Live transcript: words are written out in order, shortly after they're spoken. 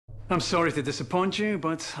I'm sorry to disappoint you,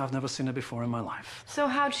 but I've never seen her before in my life. So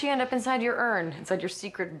how'd she end up inside your urn, inside your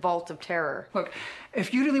secret vault of terror? Look,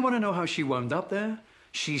 if you really want to know how she wound up there,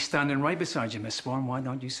 she's standing right beside you, Miss Swan. Why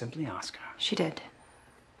don't you simply ask her? She did.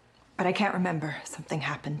 But I can't remember. Something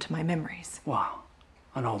happened to my memories. Well,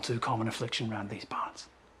 an all too common affliction round these parts.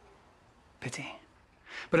 Pity.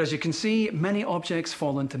 But as you can see, many objects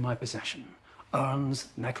fall into my possession. Urns,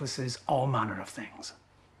 necklaces, all manner of things.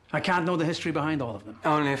 I can't know the history behind all of them.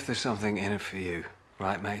 Only if there's something in it for you,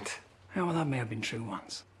 right, mate? Yeah, well, that may have been true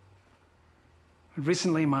once. But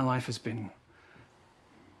recently, my life has been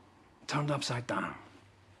turned upside down.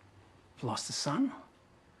 I've lost a son,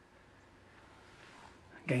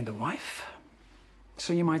 gained a wife.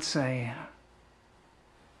 So you might say,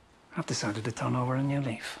 I've decided to turn over a new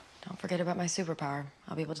leaf. Don't forget about my superpower.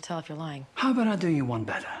 I'll be able to tell if you're lying. How about I do you one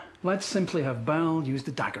better? Let's simply have Belle use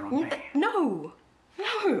the dagger on me. No!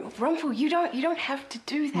 No! Rumpel, you don't have to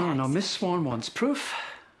do that. No, Miss Swan wants proof,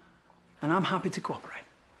 and I'm happy to cooperate.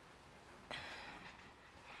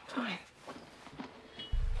 Fine.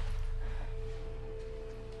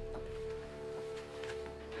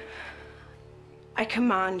 I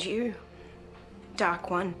command you, Dark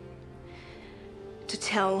One, to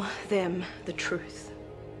tell them the truth.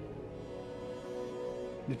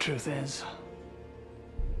 The truth is,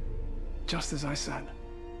 just as I said,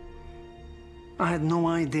 I had no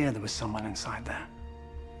idea there was someone inside there.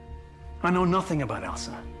 I know nothing about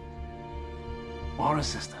Elsa or her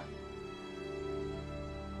sister.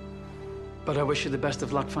 But I wish you the best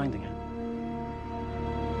of luck finding her.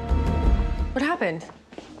 What happened?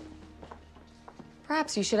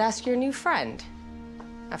 Perhaps you should ask your new friend.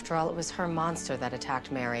 After all, it was her monster that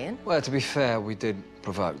attacked Marian. Well, to be fair, we did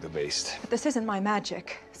provoke the beast. But this isn't my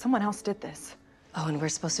magic. Someone else did this. Oh, and we're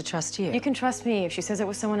supposed to trust you? You can trust me. If she says it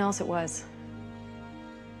was someone else, it was.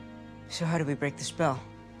 So how do we break the spell?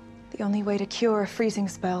 The only way to cure a freezing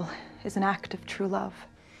spell is an act of true love.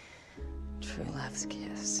 True love's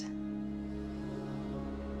kiss.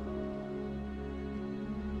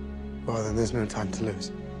 Well, then there's no time to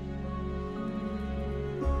lose.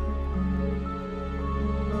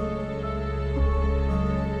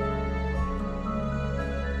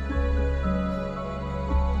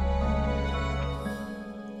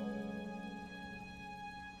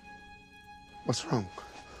 What's wrong?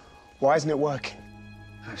 Why isn't it working?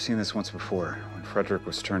 I've seen this once before, when Frederick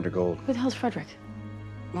was turned to gold. Who the hell's Frederick?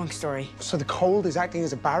 Long story. So the cold is acting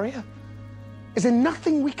as a barrier? Is there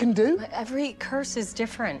nothing we can do? Every curse is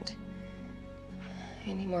different.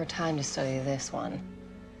 You need more time to study this one.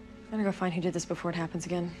 I'm gonna go find who did this before it happens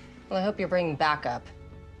again. Well, I hope you're bringing backup.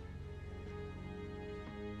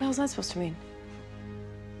 What the hell's that supposed to mean?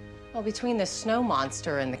 Well, between the snow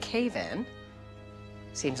monster and the cave-in,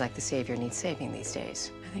 seems like the savior needs saving these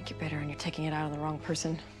days. I think you're better and you're taking it out on the wrong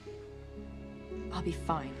person. I'll be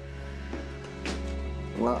fine.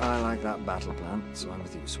 Well, I like that battle plan, so I'm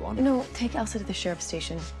with you, Swan. No, take Elsa to the sheriff's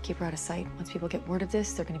station. Keep her out of sight. Once people get word of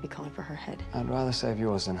this, they're going to be calling for her head. I'd rather save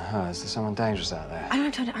yours than hers. There's someone dangerous out there. I don't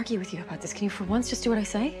have time to argue with you about this. Can you, for once, just do what I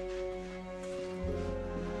say?